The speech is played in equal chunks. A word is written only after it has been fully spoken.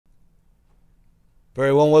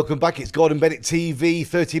Very well, welcome back. It's Gordon Bennett TV,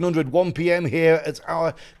 1300, 1 p.m. here at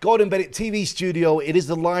our Gordon Bennett TV studio. It is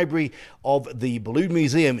the library of the Balloon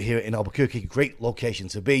Museum here in Albuquerque. Great location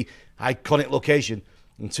to be, iconic location.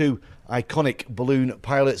 And two iconic balloon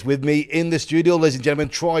pilots with me in the studio, ladies and gentlemen.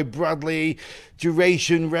 Troy Bradley,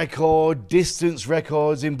 duration record, distance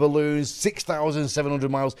records in balloons, 6,700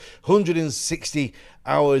 miles, 160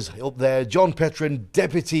 hours up there. John Petrehn,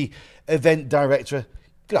 Deputy Event Director.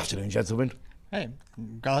 Good afternoon, gentlemen. Hey,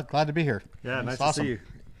 glad to be here. Yeah, nice awesome. to see you.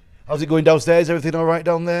 How's it going downstairs? Everything all right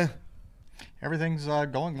down there? Everything's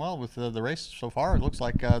going well with the race so far. It looks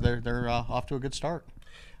like they're off to a good start.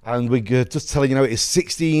 And we're just telling you now it is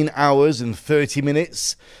 16 hours and 30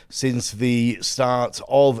 minutes since the start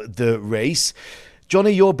of the race.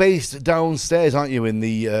 Johnny, you're based downstairs, aren't you, in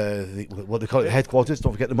the what they call it, headquarters?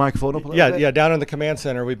 Don't forget the microphone up a little bit. Yeah, down in the command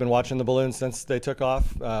center. We've been watching the balloons since they took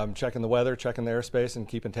off, checking the weather, checking the airspace, and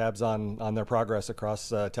keeping tabs on their progress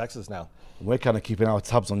across Texas now. We're kind of keeping our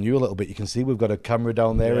tabs on you a little bit. You can see we've got a camera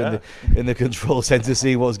down there in the control center to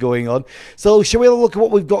see what's going on. So shall we have a look at what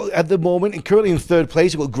we've got at the moment? And currently in third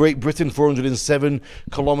place, we've got Great Britain, 407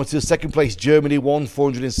 kilometers. Second place, Germany,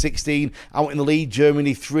 416. Out in the lead,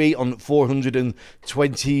 Germany, 3 on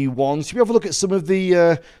 421. Should we have a look at some of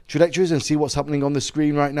the trajectories and see what's happening on the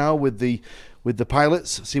screen right now with the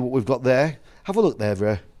pilots? See what we've got there. Have a look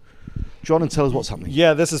there, John, and tell us what's happening.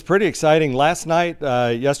 Yeah, this is pretty exciting. Last night,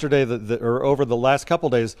 yesterday, or over the last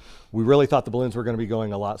couple days, we really thought the balloons were going to be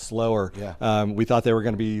going a lot slower. Yeah. We thought they were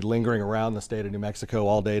going to be lingering around the state of New Mexico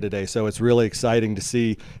all day today. So it's really exciting to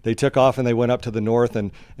see. They took off and they went up to the north,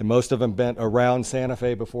 and most of them bent around Santa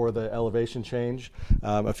Fe before the elevation change.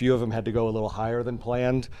 A few of them had to go a little higher than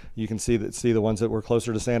planned. You can see the ones that were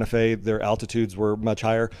closer to Santa Fe, their altitudes were much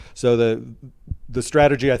higher. So the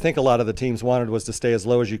strategy I think a lot of the teams wanted was to stay as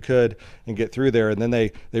low as you could and get through there, and then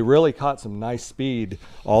they really caught some nice speed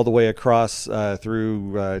all the way across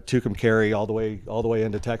through Tucumcari all the way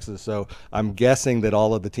into Texas. So I'm guessing that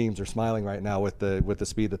all of the teams are smiling right now with the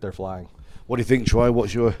speed that they're flying. What do you think, Troy?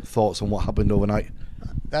 What's your thoughts on what happened overnight?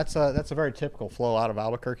 That's a very typical flow out of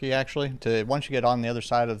Albuquerque, actually. Once you get on the other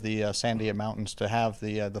side of the Sandia Mountains, to have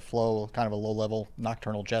the flow, kind of a low-level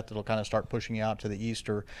nocturnal jet that'll kind of start pushing you out to the east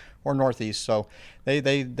or northeast. So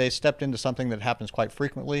they stepped into something that happens quite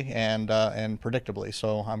frequently and predictably.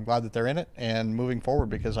 So I'm glad that they're in it and moving forward,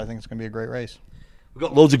 because I think it's going to be a great race. We've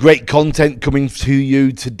got loads of great content coming to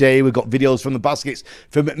you today. We've got videos from the baskets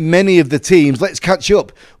from many of the teams. Let's catch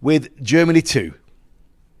up with Germany 2.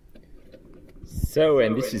 So,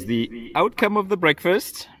 and this is the outcome of the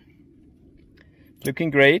breakfast.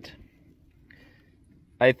 Looking great.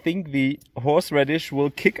 I think the horseradish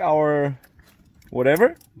will kick our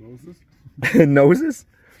whatever noses.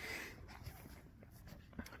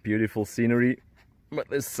 Beautiful scenery, but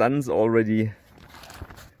the sun's already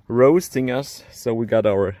roasting us, so we got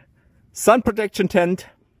our sun protection tent.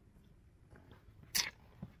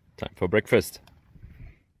 Time for breakfast.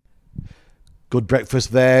 Good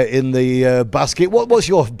breakfast there in the basket. What's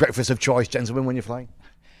your breakfast of choice, gentlemen, when you're flying?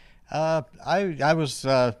 I was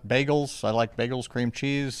bagels. I like bagels, cream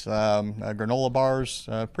cheese, granola bars,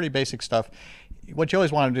 pretty basic stuff. What you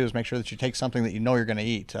always want to do is make sure that you take something that you know you're going to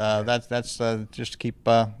eat. That's just to keep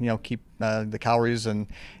the calories and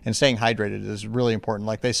staying hydrated is really important.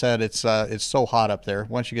 Like they said, it's so hot up there.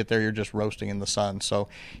 Once you get there, you're just roasting in the sun. So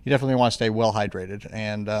you definitely want to stay well hydrated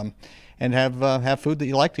and have food that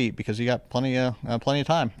you like to eat, because you got plenty of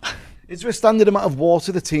time. Is there a standard amount of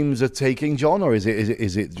water the teams are taking, John, or is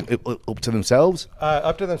it up to themselves?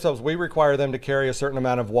 Up to themselves. We require them to carry a certain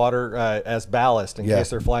amount of water as ballast in case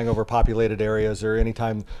they're flying over populated areas, or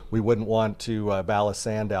anytime we wouldn't want to ballast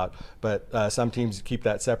sand out. But some teams keep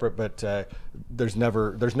that separate, but there's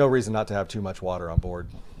no reason not to have too much water on board.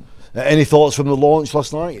 Any thoughts from the launch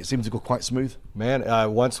last night? It seemed to go quite smooth. Man,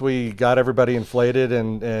 once we got everybody inflated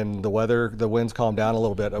and the winds calmed down a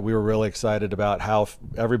little bit, we were really excited about how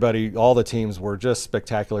all the teams were just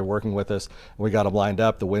spectacular working with us. We got them lined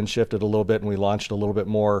up. The wind shifted a little bit, and we launched a little bit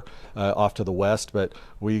more off to the west. But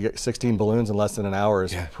we got 16 balloons in less than an hour.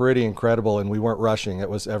 Is pretty incredible, and we weren't rushing. It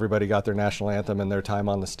was everybody got their national anthem and their time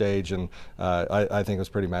on the stage, and I think it was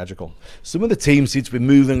pretty magical. Some of the teams seem to be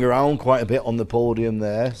moving around quite a bit on the podium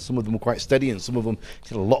there. Some of them were quite steady, and some of them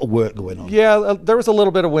had a lot of work going on. Yeah, there was a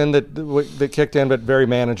little bit of wind that kicked in, but very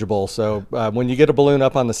manageable. So when you get a balloon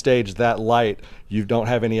up on the stage that light, you don't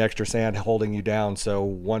have any extra sand holding you down. So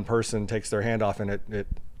one person takes their hand off, and it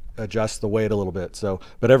adjusts the weight a little bit. So,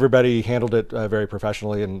 but everybody handled it very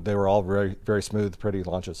professionally, and they were all very, very smooth, pretty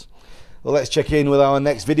launches. Well, let's check in with our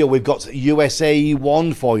next video. We've got USA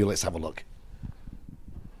 1 for you. Let's have a look.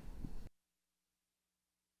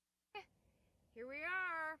 Here we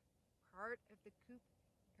are, part of the Coupe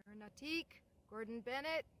Aéronautique Gordon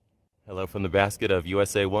Bennett. Hello from the basket of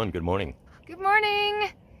USA 1. Good morning. Good morning.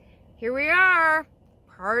 Here we are,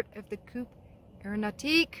 part of the Coupe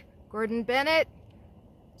Aéronautique Gordon Bennett.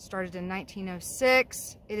 Started in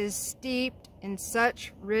 1906. It is steeped in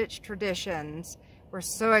such rich traditions. We're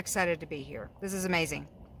so excited to be here. This is amazing.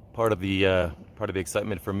 Part of the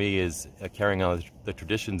excitement for me is carrying on the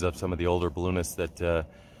traditions of some of the older balloonists that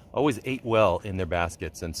always ate well in their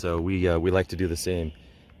baskets, and so we like to do the same.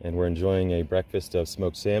 And we're enjoying a breakfast of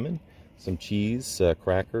smoked salmon, some cheese,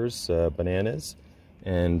 crackers, bananas,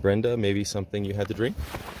 and Brenda, maybe something you had to drink?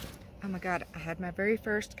 Oh my God, I had my very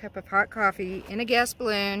first cup of hot coffee in a gas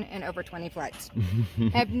balloon in over 20 flights.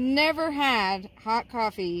 I've never had hot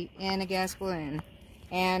coffee in a gas balloon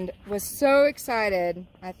and was so excited.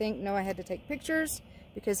 I think Noah had to take pictures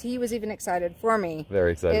because he was even excited for me.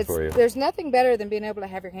 Very excited for you. There's nothing better than being able to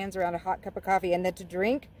have your hands around a hot cup of coffee and then to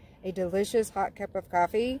drink a delicious hot cup of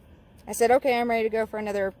coffee. I said, okay, I'm ready to go for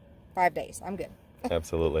another 5 days. I'm good.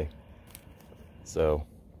 Absolutely. So,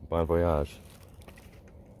 bon voyage.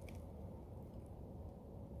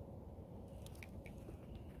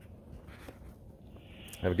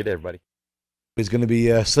 Have a good day, everybody. He's going to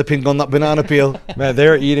be slipping on that banana peel. Man,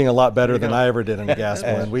 they're eating a lot better than I ever did in a gas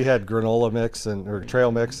balloon. We had granola mix or trail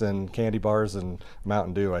mix and candy bars and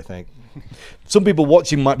Mountain Dew, I think. Some people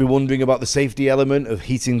watching might be wondering about the safety element of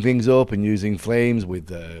heating things up and using flames with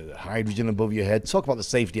hydrogen above your head. Talk about the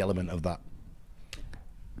safety element of that.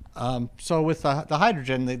 So with the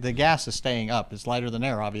hydrogen, the gas is staying up. It's lighter than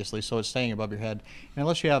air, obviously, so it's staying above your head. And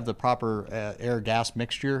unless you have the proper air-gas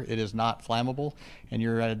mixture, it is not flammable, and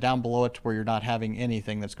you're down below it where you're not having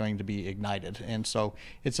anything that's going to be ignited. And so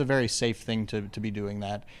it's a very safe thing to be doing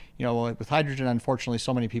that. You know, with hydrogen, unfortunately,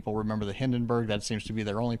 so many people remember the Hindenburg. That seems to be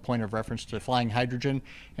their only point of reference to flying hydrogen,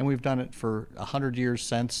 and we've done it for 100 years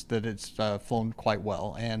since that it's flown quite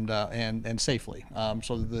well and safely.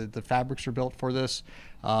 So the fabrics are built for this.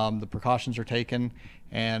 The precautions are taken,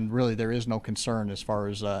 and really there is no concern as far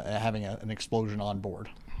as having an explosion on board.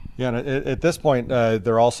 Yeah, and at this point,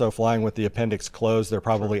 they're also flying with the appendix closed. They're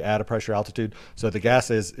probably at a pressure altitude, so the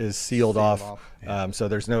gas is sealed off. So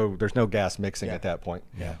there's no gas mixing at that point.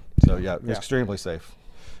 Yeah. So yeah, extremely safe.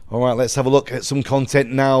 All right, let's have a look at some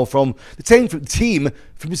content now from the team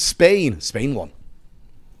from Spain. Spain 1.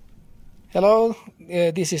 Hello,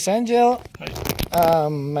 this is Angel.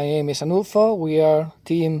 My name is Anulfo. We are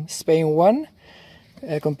Team Spain 1,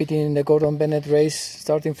 competing in the Gordon Bennett race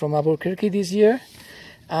starting from Albuquerque this year.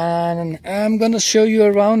 And I'm going to show you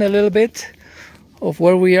around a little bit of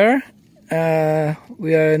where we are.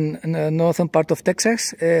 We are in the northern part of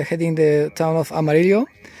Texas, heading the town of Amarillo.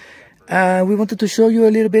 We wanted to show you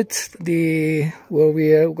a little bit where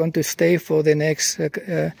we are going to stay for the next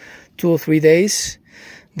 2 or 3 days.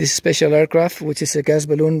 This special aircraft, which is a gas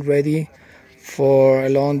balloon ready for a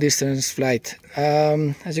long distance flight.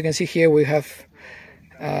 As you can see here, we have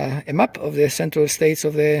a map of the central states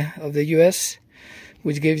of the US,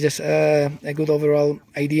 which gives us a good overall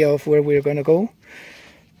idea of where we're going to go.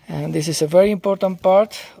 And this is a very important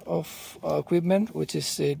part of our equipment, which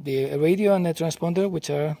is the radio and the transponder, which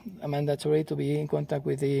are mandatory to be in contact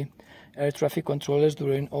with the air traffic controllers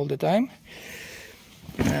during all the time.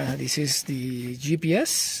 This is the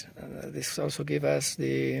GPS. This also gives us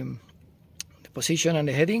the position and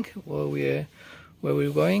the heading, where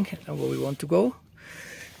we're going and where we want to go.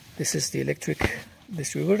 This is the electric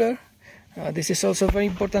distributor. This is also a very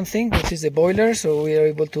important thing, which is the boiler, so we are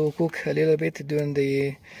able to cook a little bit during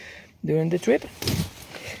the trip.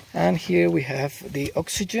 And here we have the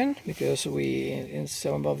oxygen, because in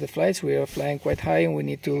some of the flights we are flying quite high and we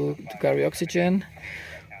need to carry oxygen.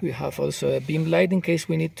 We have also a beam light in case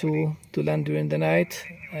we need to land during the night,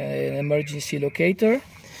 an emergency locator.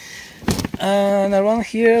 And around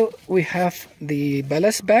here we have the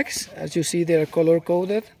ballast bags. As you see, they are color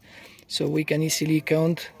coded, so we can easily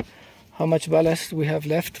count how much ballast we have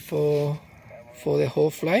left for the whole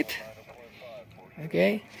flight.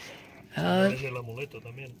 Okay. And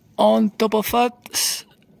on top of that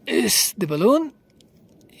is the balloon.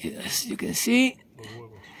 As you can see,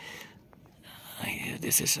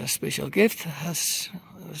 this is a special gift. It has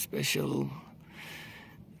a special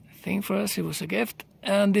thing for us. It was a gift.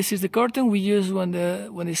 And this is the curtain we use when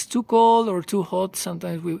it's too cold or too hot.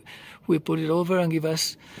 Sometimes we put it over and give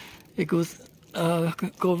us a good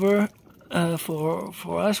cover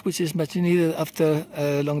for us, which is much needed after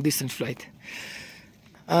a long distance flight.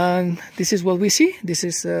 And this is what we see. This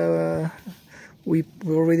is we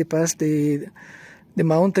already passed the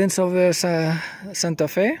mountains of Santa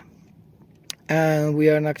Fe, and we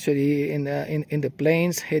are actually in the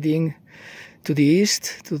plains heading to the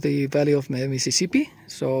east, to the valley of Mississippi.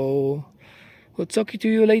 So we'll talk to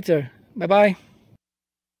you later. Bye-bye.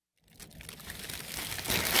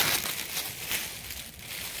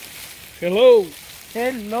 Hello.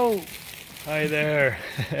 Hello. Hi there.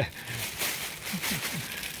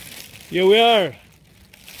 Here we are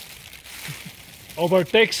over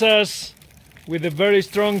Texas with a very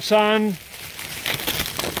strong sun.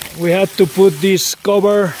 We had to put this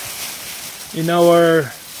cover in our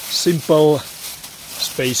simple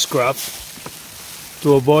spacecraft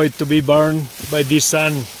to avoid to be burned by this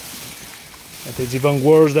sun. And it's even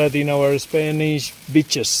worse than in our Spanish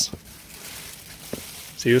beaches.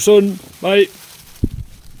 See you soon. Bye.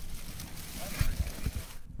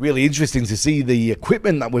 Really interesting to see the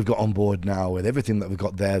equipment that we've got on board now, with everything that we've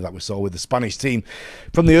got there that we saw with the Spanish team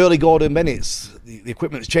from the early Gordon Bennetts. The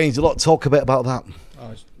equipment's changed a lot. Talk a bit about that.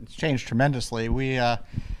 Oh, it's changed tremendously. We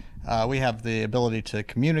have the ability to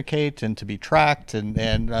communicate and to be tracked and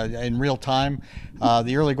in real time.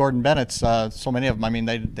 The early Gordon Bennetts, so many of them, I mean,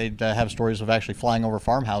 they'd have stories of actually flying over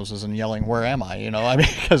farmhouses and yelling, "Where am I?" You know, I mean,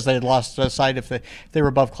 because they'd lost sight. If they were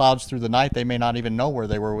above clouds through the night, they may not even know where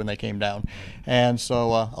they were when they came down. And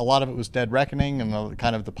so a lot of it was dead reckoning and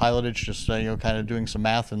kind of the pilotage, just you know, kind of doing some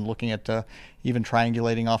math and looking at even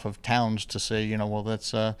triangulating off of towns to say, you know, well,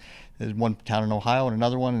 that's there's one town in Ohio and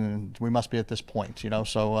another one, and we must be at this point, you know.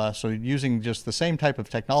 So so using just the same type of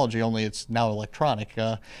technology, only it's now electronic.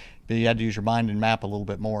 But you had to use your mind and map a little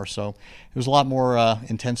bit more. So it was a lot more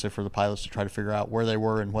intensive for the pilots to try to figure out where they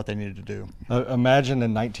were and what they needed to do. Imagine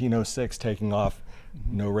in 1906 taking off,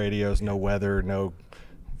 no radios, no weather, no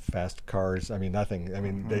fast cars. I mean, nothing. I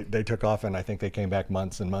mean, they took off, and I think they came back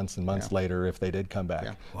months and months and months later, if they did come back.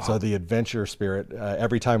 Yeah. Wow. So the adventure spirit,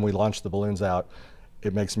 every time we launch the balloons out,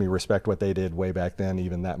 it makes me respect what they did way back then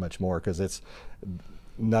even that much more, because it's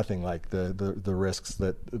nothing like the risks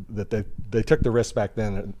that they took the risks back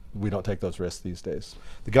then. And we don't take those risks these days.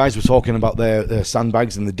 The guys were talking about their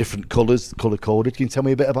sandbags and the different colours, colour coded. Can you tell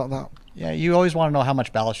me a bit about that? Yeah, you always want to know how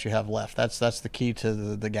much ballast you have left. That's the key to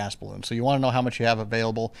the gas balloon. So you want to know how much you have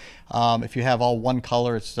available. If you have all one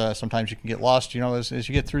color, it's sometimes you can get lost. You know, as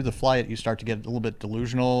you get through the flight, you start to get a little bit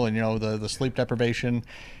delusional, and you know the sleep deprivation,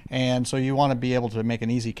 and so you want to be able to make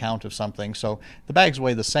an easy count of something. So the bags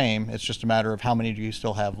weigh the same. It's just a matter of how many do you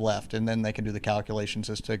still have left, and then they can do the calculations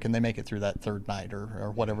as to can they make it through that third night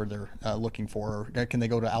or whatever they're looking for, or can they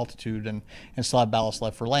go to altitude and still have ballast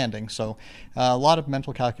left for landing. So a lot of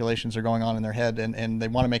mental calculations are going on in their head, and they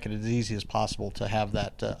want to make it as easy as possible to have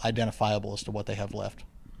that identifiable as to what they have left.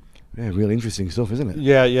 Yeah, really interesting stuff, isn't it?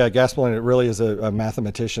 Yeah, gas balloon, it really is a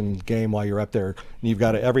mathematician game while you're up there. And you've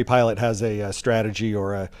got every pilot has a strategy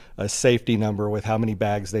or a safety number with how many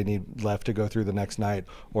bags they need left to go through the next night.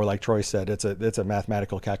 Or like Troy said, it's a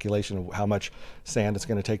mathematical calculation of how much sand it's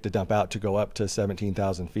going to take to dump out to go up to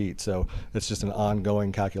 17,000 feet. So it's just an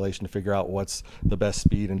ongoing calculation to figure out what's the best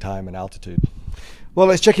speed and time and altitude. Well,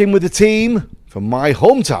 let's check in with the team from my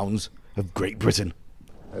hometowns of Great Britain.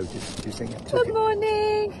 Oh, do you think it took Good it?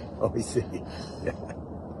 morning. Oh, we see. Yeah.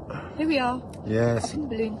 Here we are. Yes. Up in the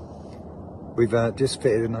balloon. We've just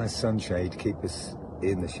fitted a nice sunshade to keep us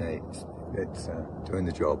in the shade. It's doing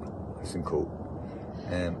the job. Nice and cool.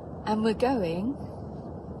 And we're going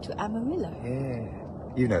to Amarillo. Yeah.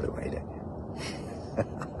 You know the way, don't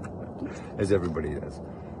you? As everybody does.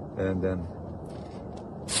 And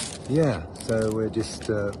yeah, so we're just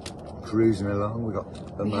cruising along. We got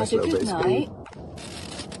a nice little bit of speed.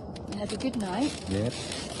 We had a good night. Yeah.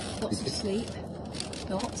 Lots of sleep.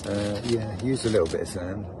 Not. Yeah, used a little bit of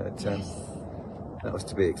sand, but Yes. that was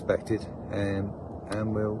to be expected. And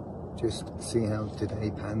we'll just see how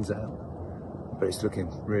today pans out. But it's looking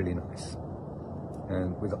really nice.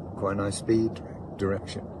 And we've got quite a nice speed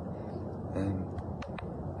direction. And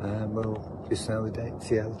we'll just see how the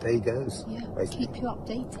day goes. Yeah. Basically. Keep you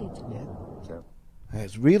updated. Yeah. So.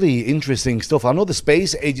 It's really interesting stuff. I know the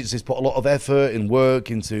space agencies put a lot of effort and work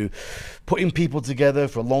into putting people together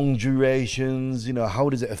for long durations. You know, how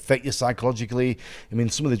does it affect you psychologically? I mean,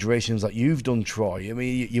 some of the durations that you've done, Troy, I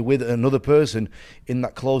mean, you're with another person in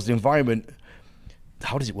that closed environment.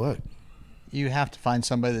 How does it work? You have to find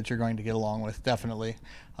somebody that you're going to get along with, definitely.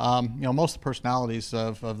 You know, most of the personalities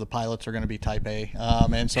of the pilots are going to be type A,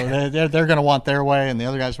 and so they're going to want their way, and the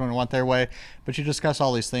other guys are going to want their way. But you discuss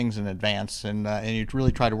all these things in advance, and you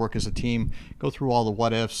really try to work as a team, go through all the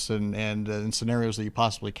what ifs and scenarios that you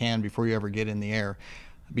possibly can before you ever get in the air,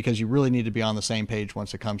 because you really need to be on the same page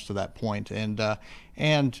once it comes to that point.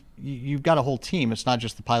 And you've got a whole team. It's not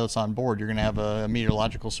just the pilots on board. You're going to have a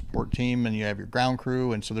meteorological support team, and you have your ground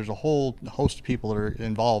crew, and so there's a whole host of people that are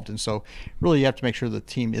involved. And so really you have to make sure the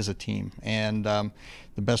team is a team. And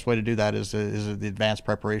the best way to do that is the advanced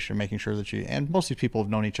preparation, making sure that and most of these people have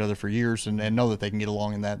known each other for years and know that they can get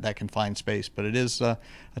along in that confined space. But it is a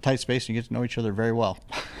tight space, and you get to know each other very well.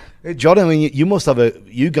 Hey, John, I mean,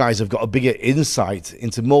 you guys have got a bigger insight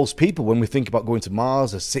into most people when we think about going to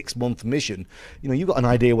Mars, a 6-month mission. You've got an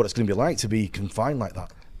idea what it's going to be like to be confined like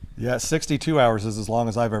that. Yeah, 62 hours is as long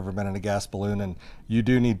as I've ever been in a gas balloon, and you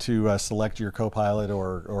do need to select your co-pilot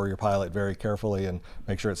or your pilot very carefully and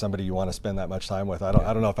make sure it's somebody you want to spend that much time with. I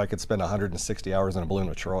don't know if I could spend 160 hours in a balloon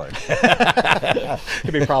with Troy.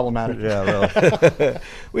 Could be problematic. Yeah, really.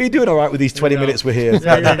 Well, you're doing all right with these 20 minutes we're here.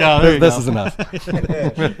 There you go. This is enough.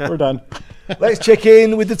 We're done. Let's check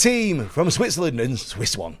in with the team from Switzerland and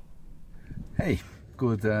Swiss One. Hey,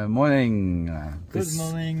 good morning. Good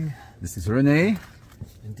morning. This is René.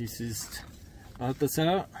 And this is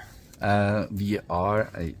Balthasar. We are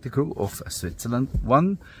the crew of Switzerland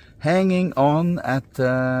One, hanging on at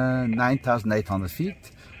 9,800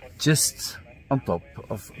 feet, just on top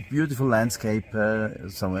of a beautiful landscape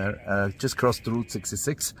somewhere, just crossed the Route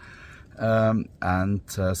 66 and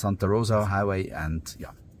Santa Rosa Highway. And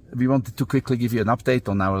yeah, we wanted to quickly give you an update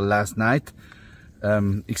on our last night.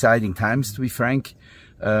 Exciting times, to be frank.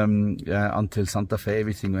 Until Santa Fe,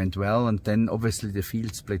 everything went well, and then obviously the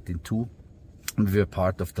field split in two. We were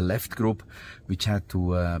part of the left group, which had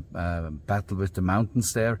to battle with the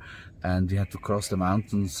mountains there, and we had to cross the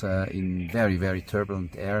mountains in very, very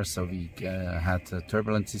turbulent air. So we had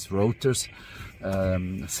turbulences, rotors,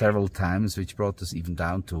 several times, which brought us even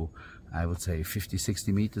down to, I would say,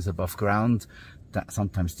 50-60 meters above ground.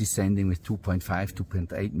 Sometimes descending with 2.5,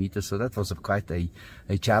 2.8 meters. So that was quite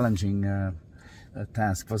a challenging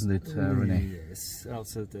task, wasn't it, René? Yes,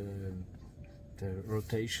 also the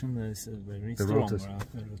rotation is very strong. Rotors.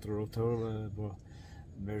 The rotor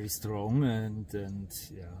very strong and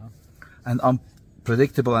yeah. And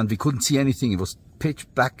unpredictable, and we couldn't see anything. It was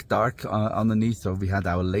pitch black dark underneath. So we had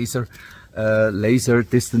our laser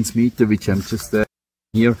distance meter, which I'm just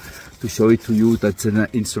here to show it to you. That's an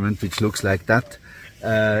instrument which looks like that.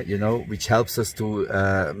 Which helps us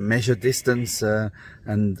to measure distance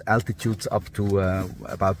and altitudes up to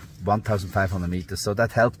about 1,500 meters. So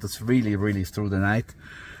that helped us really, really through the night.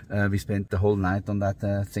 We spent the whole night on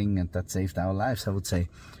that thing, and that saved our lives, I would say.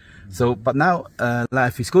 So, but now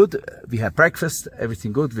life is good. We had breakfast,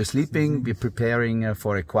 everything good. We're sleeping. We're preparing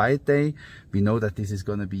for a quiet day. We know that this is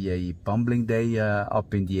going to be a bumbling day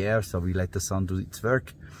up in the air, so we let the sun do its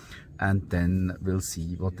work. And then we'll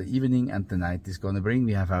see what the evening and the night is going to bring.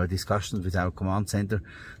 We have our discussions with our command center.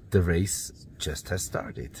 The race just has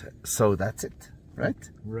started. So that's it, right?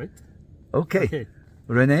 Right. Okay.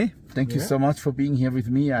 René, thank you so much for being here with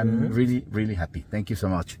me. I'm really, really happy. Thank you so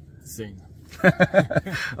much. Same.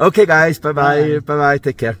 Okay, guys. Bye-bye. Bye-bye.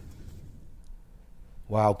 Take care.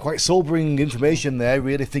 Wow, quite sobering information there.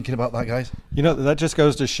 Really thinking about that, guys. That just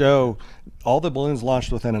goes to show all the balloons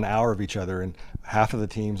launched within an hour of each other, and half of the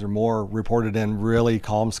teams or more reported in really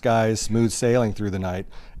calm skies, smooth sailing through the night.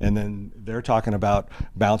 And then they're talking about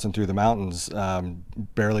bouncing through the mountains,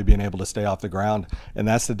 barely being able to stay off the ground. And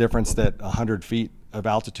that's the difference that 100 feet of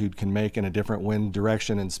altitude can make in a different wind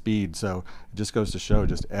direction and speed. So it just goes to show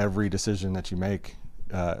just every decision that you make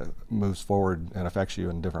moves forward and affects you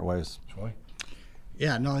in different ways. Troy?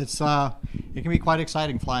 Yeah, no, it can be quite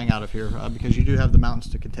exciting flying out of here because you do have the mountains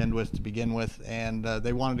to contend with to begin with, and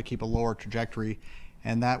they wanted to keep a lower trajectory,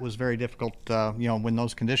 and that was very difficult, in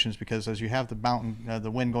those conditions, because as you have the mountain, the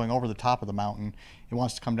wind going over the top of the mountain, it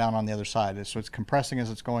wants to come down on the other side. So it's compressing as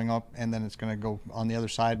it's going up, and then it's going to go on the other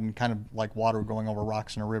side, and kind of like water going over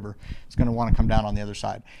rocks in a river. It's going to want to come down on the other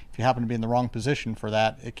side. If you happen to be in the wrong position for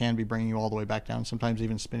that, it can be bringing you all the way back down, sometimes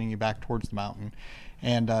even spinning you back towards the mountain.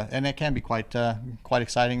 And it can be quite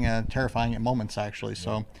exciting, terrifying at moments, actually.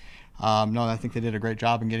 So, no, I think they did a great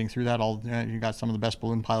job in getting through that. You got some of the best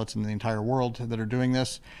balloon pilots in the entire world that are doing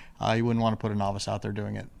this. You wouldn't want to put a novice out there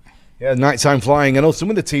doing it. Yeah, nighttime flying. I know some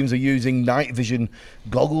of the teams are using night vision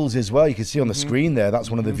goggles as well. You can see on the screen there. That's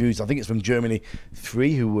one of the views. I think it's from Germany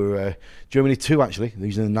 3, who were Germany 2 actually. They're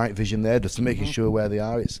using the night vision there, just making sure where they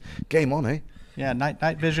are. It's game on, eh? Yeah,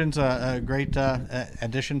 night vision's a great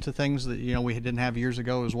addition to things that we didn't have years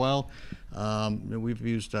ago as well. We've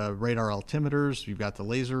used radar altimeters. You've got the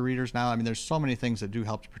laser readers now. I mean, there's so many things that do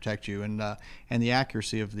help to protect you, and the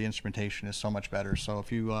accuracy of the instrumentation is so much better. So if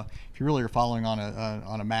you really are following on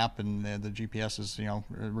a map and the GPS is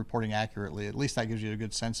reporting accurately, at least that gives you a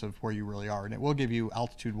good sense of where you really are, and it will give you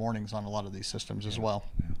altitude warnings on a lot of these systems as well.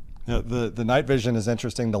 The night vision is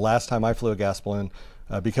interesting. The last time I flew a gas balloon,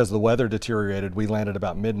 because the weather deteriorated, we landed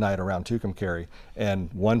about midnight around Tucumcari,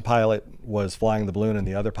 and one pilot was flying the balloon and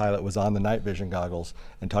the other pilot was on the night vision goggles.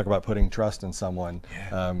 And talk about putting trust in someone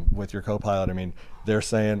with your co-pilot. I mean, they're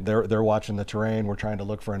saying they're watching the terrain. We're trying to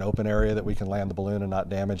look for an open area that we can land the balloon and not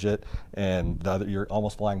damage it. And the other, you're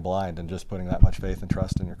almost flying blind and just putting that much faith and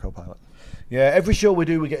trust in your co-pilot. Yeah, every show we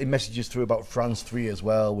do, we're getting messages through about France 3 as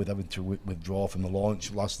well, with having to withdraw from the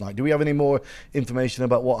launch last night. Do we have any more information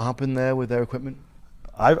about what happened there with their equipment?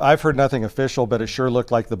 I've heard nothing official, but it sure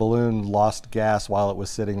looked like the balloon lost gas while it was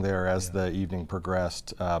sitting there as the evening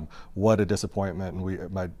progressed. What a disappointment,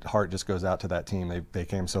 and my heart just goes out to that team. They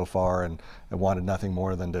came so far and wanted nothing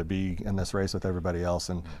more than to be in this race with everybody else,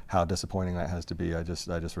 and how disappointing that has to be. I just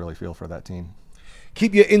really feel for that team.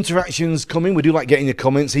 Keep your interactions coming. We do like getting your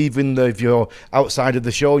comments, even if you're outside of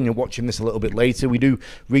the show and you're watching this a little bit later. We do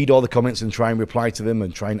read all the comments and try and reply to them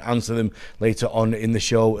and try and answer them later on in the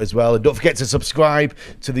show as well. And don't forget to subscribe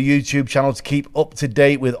to the YouTube channel to keep up to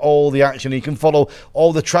date with all the action. You can follow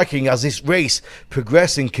all the tracking as this race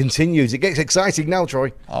progresses and continues. It gets exciting now,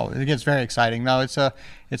 Troy. Oh, it gets very exciting. No, it's a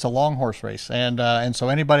long horse race, and so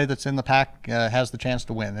anybody that's in the pack has the chance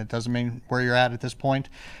to win. It doesn't mean where you're at this point.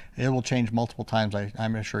 It will change multiple times,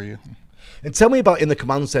 I'm assure you. And tell me about in the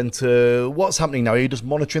command center, what's happening now? Are you just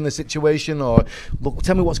monitoring the situation, or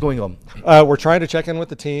tell me what's going on? We're trying to check in with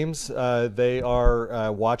the teams. They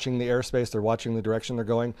are watching the airspace. They're watching the direction they're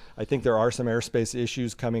going. I think there are some airspace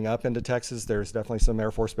issues coming up into Texas. There's definitely some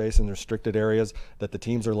Air Force Base and restricted areas that the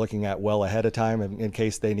teams are looking at well ahead of time in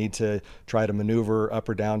case they need to try to maneuver up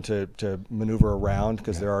or down to maneuver around,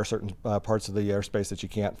 because there are certain parts of the airspace that you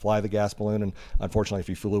can't fly the gas balloon, and unfortunately if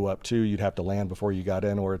you flew up to, you'd have to land before you got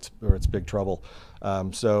in, or it's big trouble.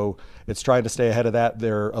 So it's trying to stay ahead of that.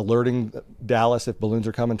 They're alerting Dallas if balloons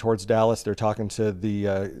are coming towards Dallas. They're talking to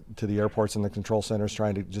the airports and the control centers,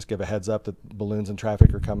 trying to just give a heads up that balloons and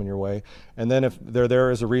traffic are coming your way. And then if they're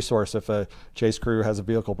there as a resource, if a chase crew has a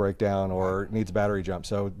vehicle breakdown or needs battery jump.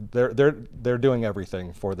 So they're doing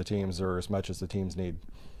everything for the teams, or as much as the teams need.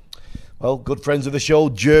 Well, good friends of the show,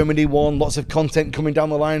 Germany won. Lots of content coming down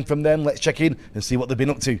the line from them. Let's check in and see what they've been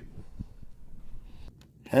up to.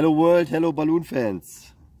 Hello world, hello balloon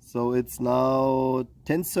fans. So it's now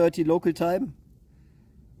 10:30 local time.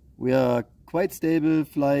 We are quite stable,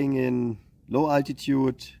 flying in low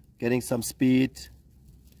altitude, getting some speed,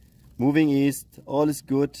 moving east, all is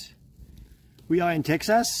good. We are in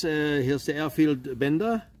Texas, here's the airfield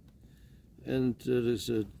Bender, and there's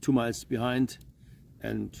 2 miles behind.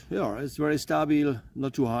 And yeah, it's very stable,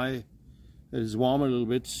 not too high. It is warm a little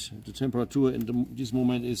bit. The temperature in this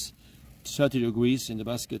moment is 30 degrees in the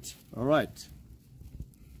basket. All right,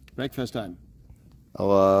 breakfast time.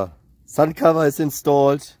 Our sun cover is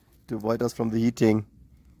installed to avoid us from the heating.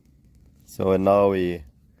 So and now we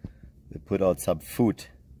put out some food.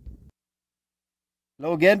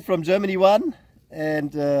 Hello again from Germany 1,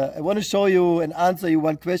 and I want to show you and answer you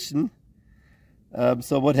one question.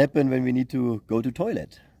 So what happened when we need to go to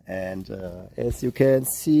toilet? And as you can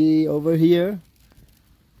see over here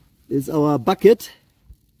is our bucket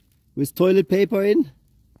with toilet paper in.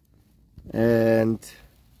 And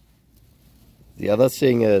the other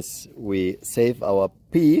thing is we save our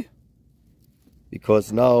pee,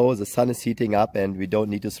 because now the sun is heating up and we don't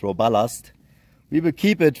need to throw ballast. We will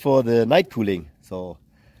keep it for the night cooling. So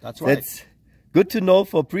that's right. That's good to know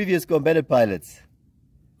for previous Gordon Bennett pilots.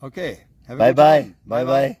 Okay. Bye bye. Bye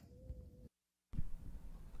bye.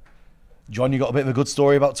 John, you got a bit of a good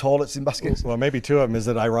story about toilets in baskets? Well, maybe 2 of them. Is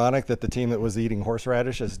it ironic that the team that was eating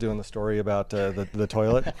horseradish is doing the story about the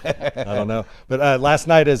toilet? I don't know. But last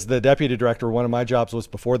night, as the deputy director, one of my jobs was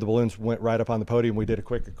before the balloons went right up on the podium, we did a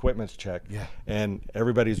quick equipment check. Yeah. And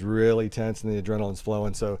everybody's really tense and the adrenaline's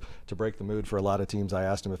flowing. So to break the mood for a lot of teams, I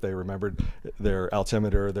asked them if they remembered their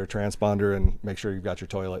altimeter, their transponder, and make sure you've got your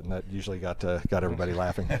toilet. And that usually got everybody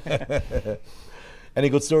laughing. Any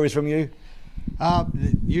good stories from you?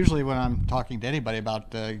 Usually when I'm talking to anybody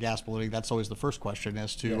about gas ballooning, that's always the first question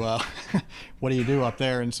as to what do you do up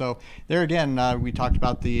there. And so there again, we talked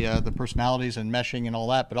about the personalities and meshing and all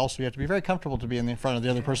that, but also you have to be very comfortable to be in front of the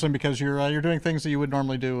other person, because you're doing things that you would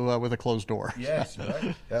normally do with a closed door. Yes,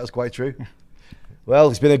 right. That was quite true. Well,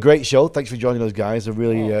 it's been a great show. Thanks for joining us, guys. I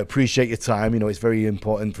really appreciate your time. You know, it's very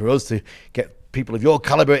important for us to get people of your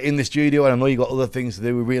caliber in the studio, and I know you've got other things to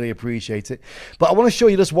do. We really appreciate it. But I want to show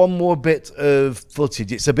you just one more bit of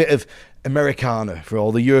footage. It's a bit of Americana for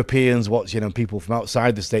all the Europeans watching and people from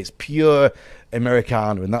outside the States. Pure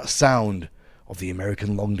Americana, and that sound of the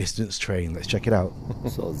American long-distance train. Let's check it out.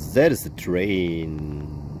 So that is the train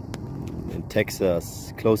in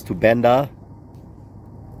Texas, close to Bender.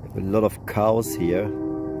 A lot of cows here.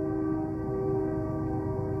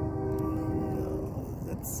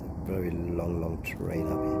 very long train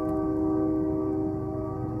up here.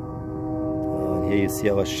 And here you see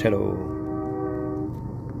our shadow.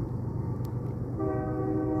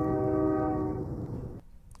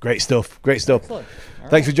 Great stuff. Great stuff.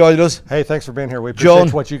 Thanks for joining us. Hey, thanks for being here. We appreciate John,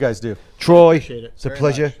 what you guys do. Troy, Appreciate it it's a very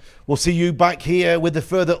pleasure. much. We'll see you back here with the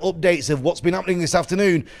further updates of what's been happening this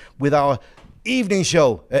afternoon with our evening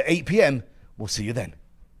show at 8 p.m. We'll see you then.